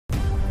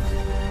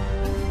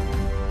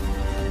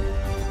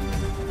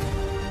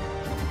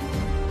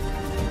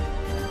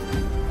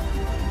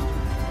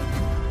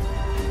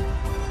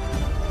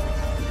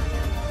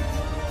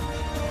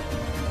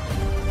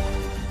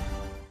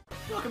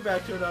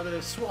back to another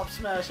Swap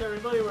Smash,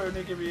 everybody, where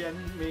Nicky V and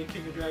me,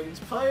 King of Dragons,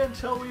 play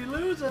until we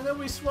lose, and then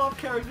we swap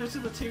characters to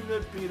the team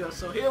that beat us.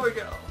 So here we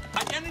go.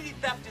 Identity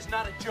theft is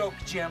not a joke,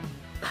 Jim.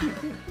 A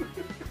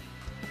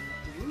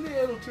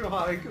little too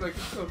high, because I can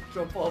still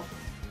jump off.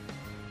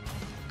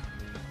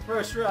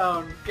 First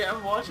round,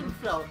 Gavin watching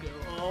Falco.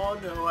 Oh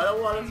no, I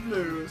don't want him to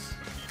lose.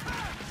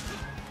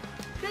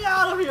 Get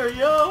out of here,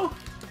 yo!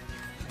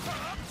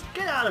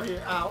 Get out of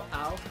here. Ow,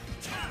 ow.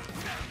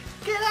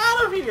 Get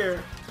out of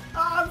here!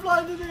 I'm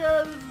flying in the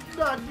air, this is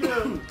not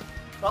good.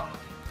 Oh,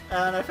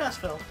 and I fast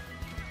fell.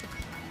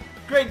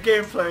 Great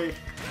gameplay.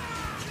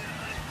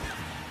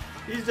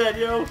 He's dead,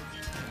 yo. You're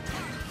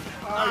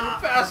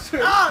faster.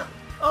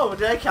 Oh,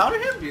 did I counter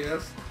him?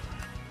 Yes.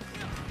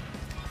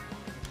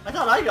 I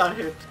thought I got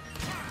hit.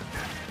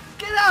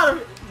 Get out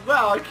of it!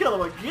 Wow, I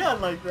killed him again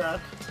like that.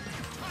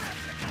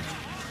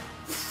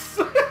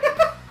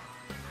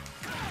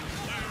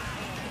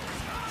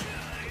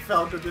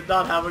 Falco did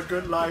not have a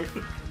good life.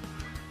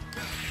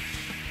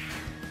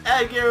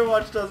 And Game &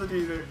 Watch doesn't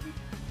either.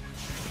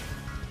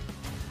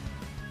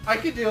 I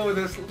can deal with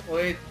this.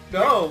 Wait,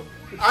 no.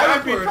 I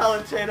would be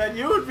Palutena and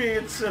you would be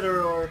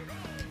Incineroar.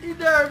 He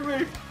dared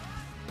me.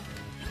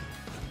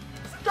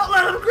 Don't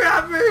let him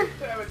grab me.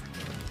 Damn it.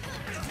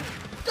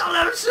 Don't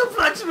let him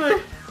suplex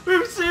me.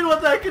 We've seen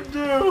what that can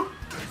do.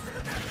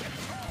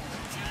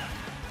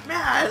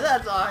 Man,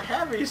 that's a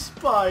heavy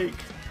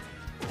spike.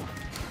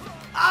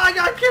 I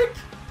got kicked.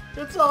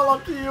 It's all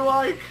up to you,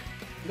 Ike.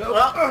 No.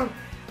 Well,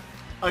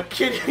 a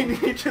kitty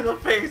knee to the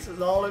face is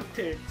all it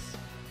takes.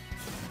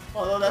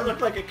 Although that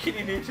looked like a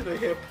kitty knee to the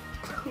hip.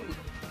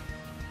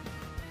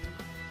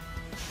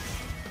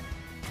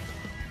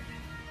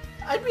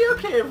 I'd be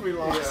okay if we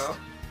lost. Yeah.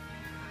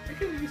 I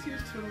can at least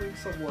use tuning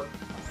somewhat.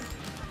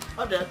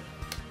 I'm dead.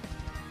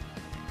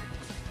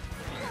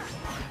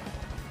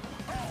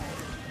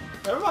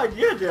 Never mind,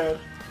 you're dead.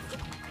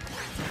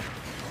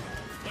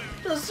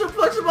 Just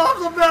suplex him off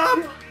the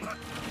map!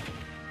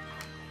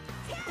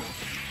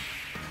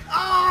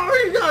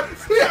 Oh, he got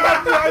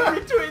stabbed right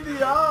between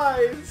the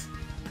eyes!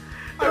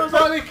 I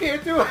finally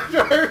can't do it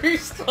after I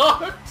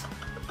restart!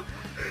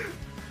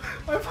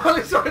 I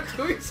finally started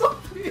doing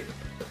something!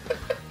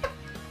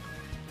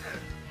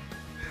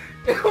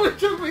 It only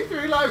took me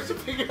 3 lives to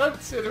pick out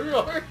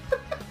Incineroar!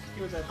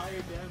 He was at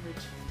higher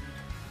damage.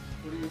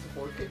 Would he use a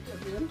 4 kick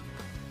at the end?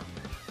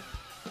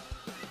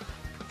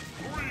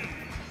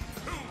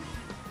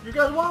 You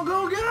guys want to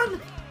go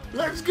again?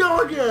 Let's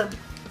go again!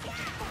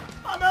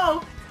 Oh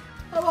no!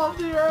 I'm off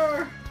the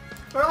air!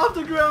 Or off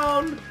the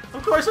ground!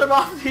 Of course I'm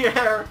off the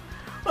air!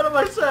 What am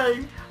I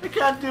saying? I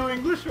can't do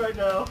English right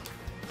now.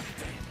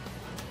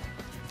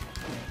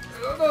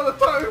 I don't know the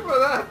timing for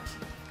that!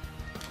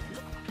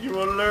 You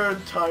will learn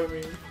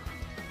timing.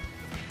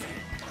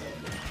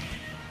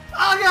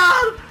 Oh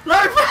god!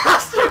 Learn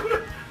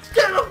faster!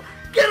 Get him!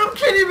 Get him,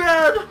 kitty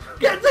man!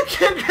 Get the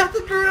kid! Get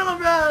the gorilla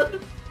man!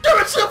 Do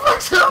it,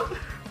 suplex him!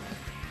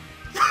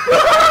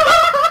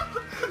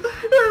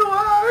 It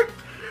worked!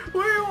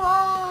 We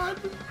won!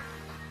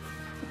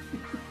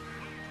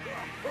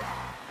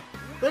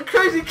 The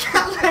crazy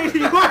cat lady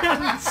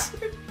wins!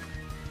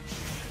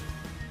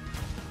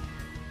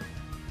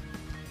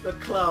 The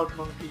cloud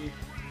monkey.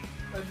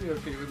 I'd be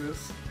okay with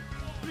this.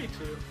 Me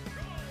too.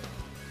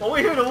 Well, we're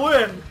here to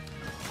win!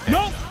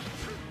 Nope!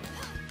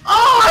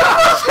 Oh, I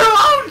pushed him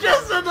out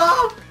just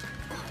enough!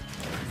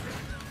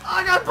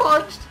 I got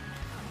punched!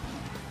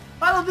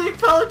 I don't think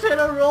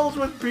Palutena rolls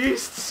with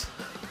beasts.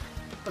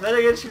 But then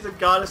again, she's a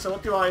goddess, so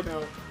what do I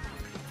know?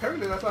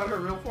 Apparently that's not her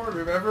real form,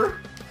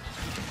 remember?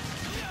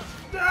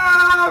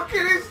 No!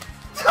 Kitty's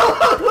still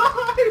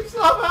alive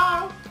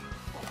somehow!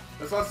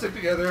 Let's all stick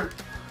together.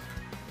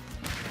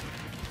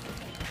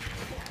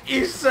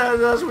 He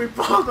said as we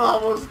both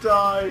almost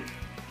died.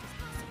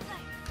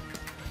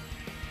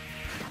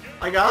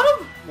 I got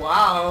him?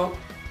 Wow.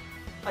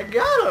 I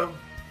got him!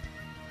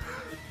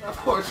 That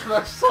poor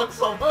Smash sucks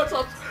so much,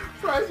 I'm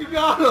surprised you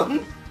got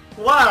him!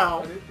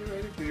 Wow! I didn't do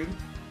anything.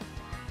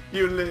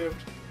 You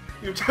lived.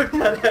 You took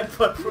that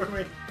headbutt for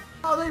me.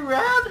 Oh, they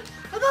ran? I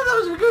thought that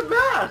was a good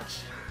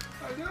match!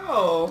 I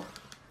know.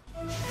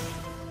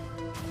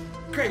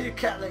 Crazy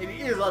cat lady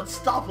is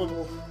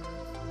unstoppable.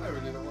 I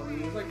really don't want to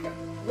lose. Like,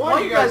 Why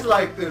do you guys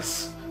like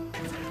this?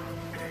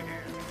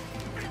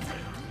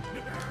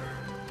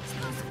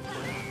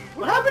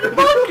 What happened to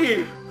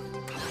Monkey?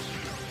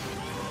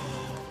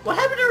 What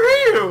happened to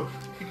Ryu?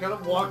 He kind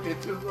of walked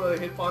into the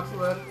hitbox of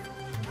that.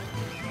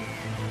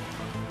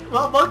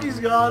 Well, Monkey's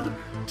gone.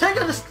 Take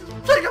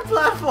a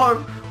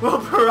platform. We'll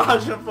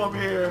barrage him from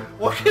here.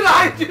 What can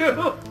I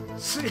do?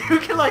 So you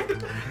can like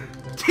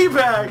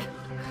teabag.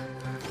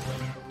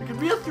 You can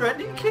be a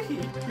threatening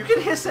kitty. You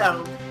can hiss at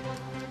him.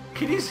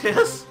 Kitties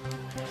hiss.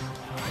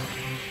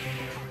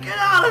 Get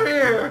out of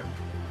here!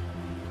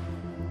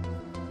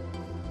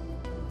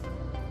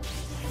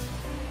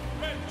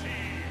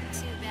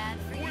 Too bad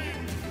for you.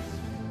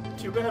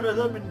 Too bad for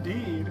them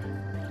indeed.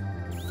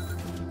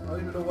 I don't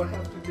even know what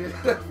happened to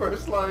that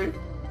first line.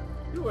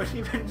 You weren't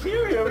even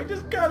near him. He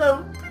just kind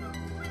of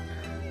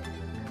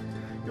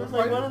was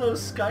like one of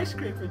those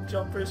skyscraper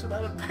jumpers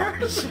without a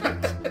parachute.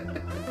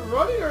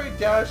 Running or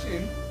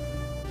dashing?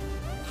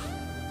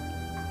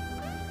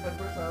 At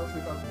first I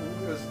honestly thought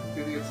Blue was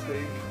doing its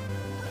thing.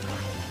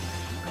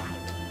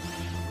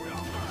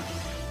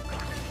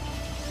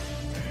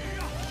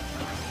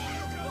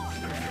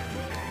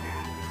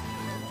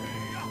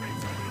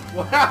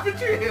 What happened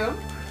to him?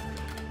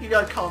 He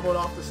got comboed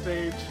off the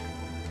stage.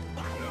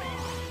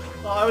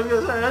 Oh, I was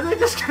gonna say, are they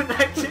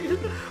disconnecting?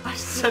 I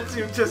sense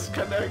you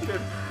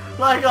disconnected.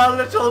 Like a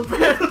little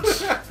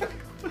bitch.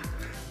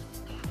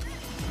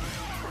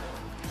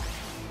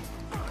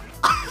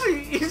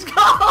 He's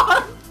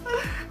gone!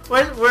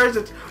 Where is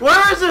it?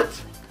 Where is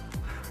it?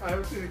 I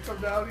haven't seen it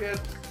come down yet.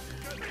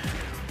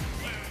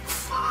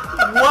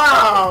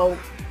 Wow!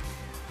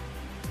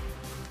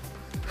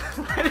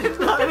 I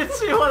didn't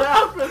see what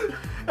happened.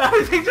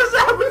 Everything just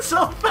happened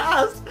so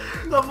fast.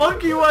 The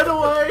monkey went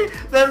away,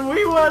 then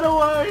we went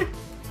away.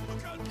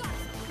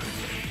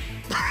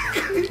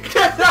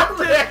 Get that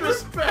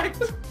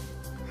disrespect.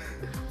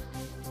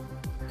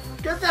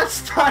 Get that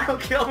style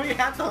kill. We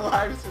had the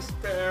lives to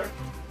spare.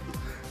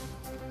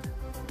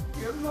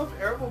 You have enough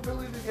air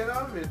mobility to get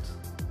out of it.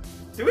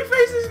 Do we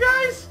face these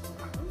guys?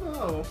 I don't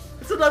know.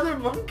 It's another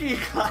monkey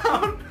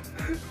clown.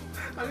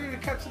 I didn't even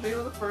catch the name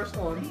of the first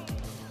one.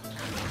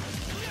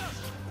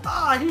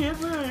 Ah, he hit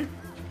me.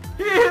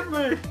 He hit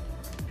me.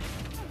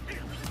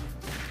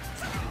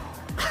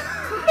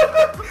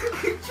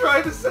 He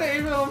tried to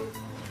save him.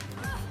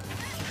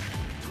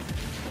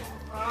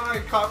 Ah, he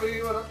caught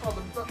me with all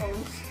the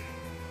buttons.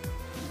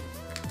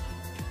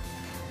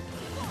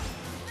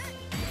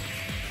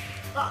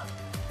 Ah,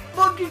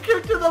 monkey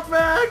kick to the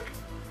back.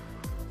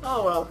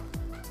 Oh well.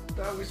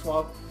 Now we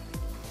swap.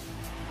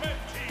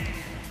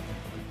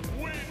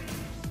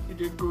 You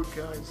did good,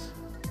 guys.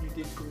 You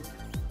did good.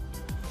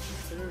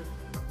 There.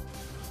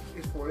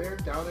 He's forward air,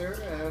 down air,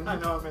 and... I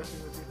know I'm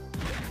messing with you.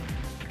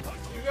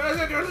 You guys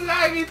are doing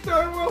laggy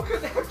third world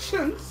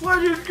connections!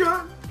 Where'd you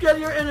get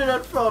your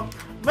internet from?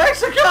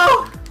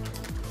 Mexico!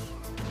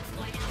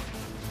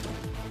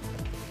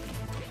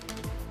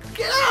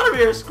 Get out of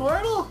here,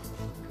 Squirtle!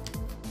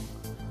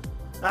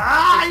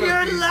 Ah, It's a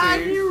your PC.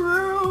 laggy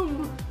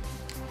room!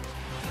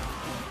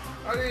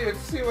 I didn't even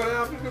see what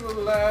happened because of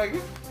the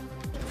lag.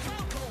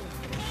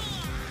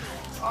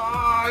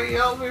 Ah, he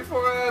held me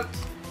for it!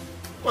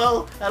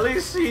 Well, at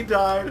least he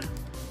died.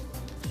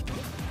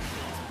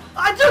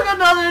 I took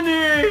another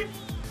knee!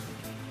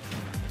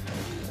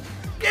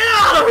 Get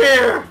out of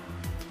here!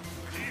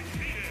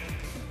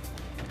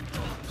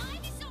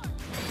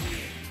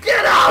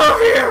 Get out of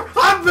here!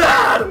 I'm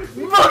bad!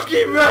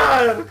 Monkey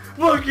man!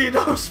 Monkey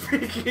don't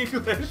speak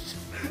English.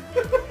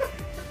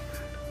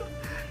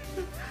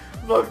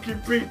 Monkey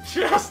beat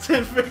Chest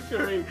in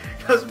victory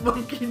because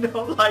Monkey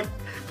don't like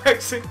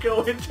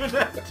Mexico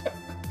internet.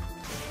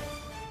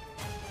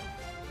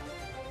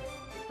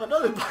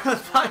 Another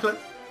pilot.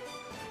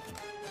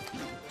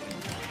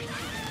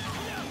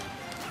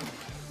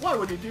 Why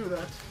would he do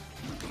that?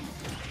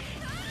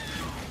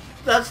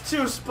 That's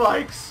 2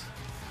 spikes.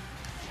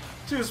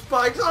 2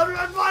 spikes on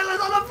red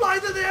violet on a fly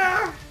in the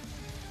air.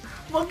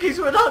 Monkeys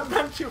were not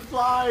meant to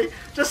fly.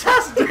 Just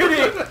ask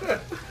Diddy.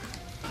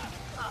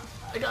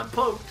 I got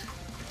poked.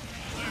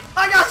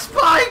 I got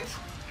spiked.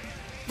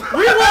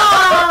 We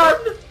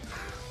won.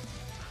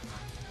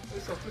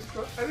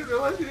 I didn't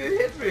realize he didn't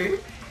hit me.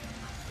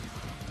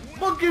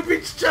 Monkey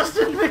beats Chest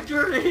in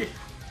victory.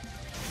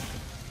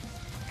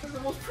 That's the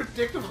most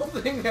predictable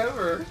thing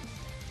ever.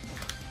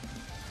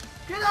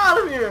 Get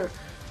out of here!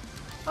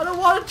 I don't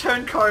want to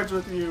turn cards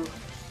with you.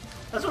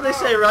 That's what they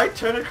say, right?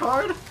 Turn a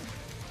card?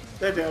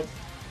 They're dead.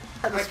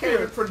 And the I can't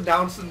even spirit.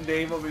 pronounce the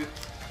name of it.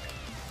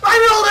 I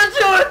rolled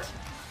into it!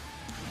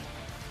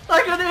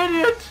 Like an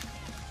idiot!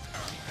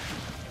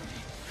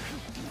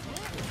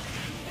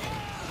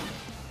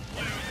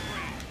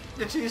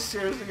 Did she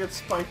seriously get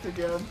spiked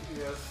again?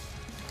 Yes.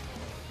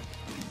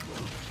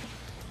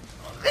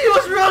 He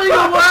was running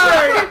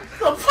away!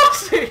 The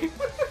pussy!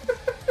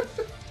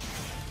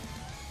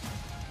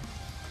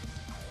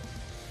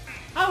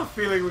 I have a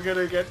feeling we're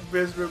gonna get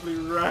miserably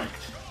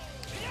wrecked.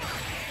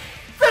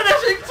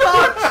 Finishing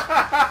touch!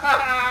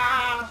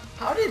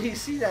 How did he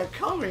see that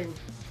coming?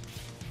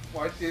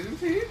 Why didn't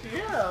he?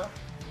 Yeah.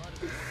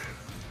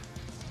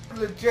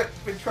 Legit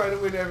been trying to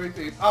win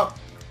everything. Oh,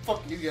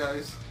 fuck you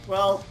guys.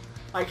 Well,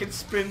 I can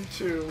spin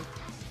too.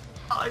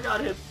 Oh, I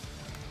got hit.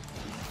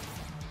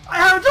 I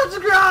haven't touched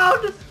the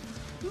ground!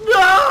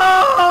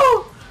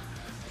 No!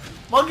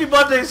 Monkey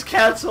Monday's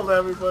cancelled,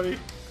 everybody.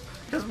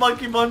 Because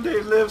Monkey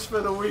Monday lives for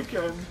the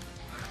weekend.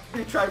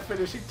 He tried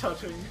finishing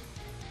touching.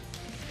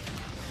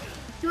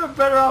 You were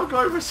better off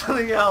going for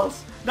something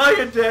else. Now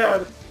you're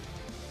dead.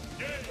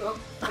 Oh,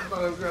 I thought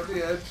I would grab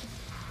the edge.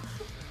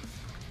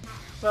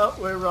 Well,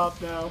 we're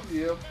robbed now.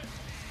 Yep.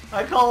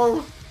 I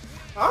call...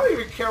 I don't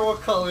even care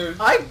what colors.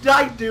 I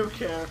do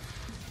care.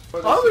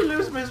 Oh, we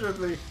lose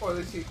miserably. Or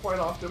they see quite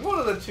often. One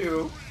of the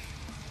two.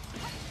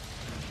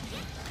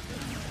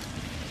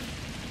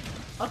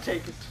 I'll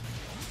take it.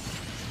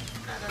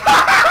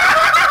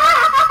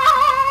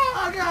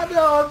 I my god,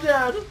 no, I'm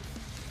dead.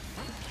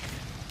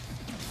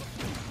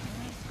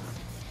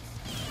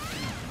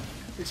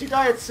 Did she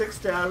die at 6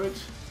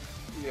 damage?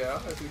 Yeah,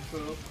 I think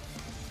so.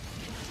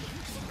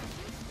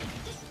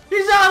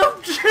 He's out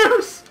of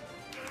juice!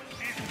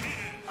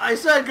 I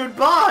said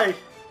goodbye!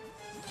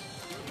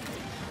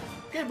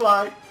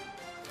 Goodbye.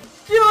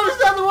 Do you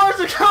understand the words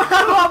that come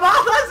out of my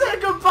mouth? I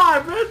said goodbye,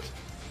 bitch!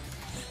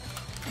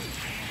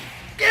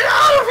 Get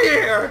out of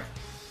here!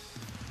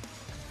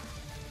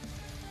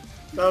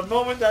 The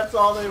moment that's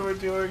all they were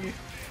doing,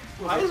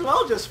 might as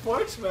well just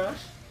forward smash.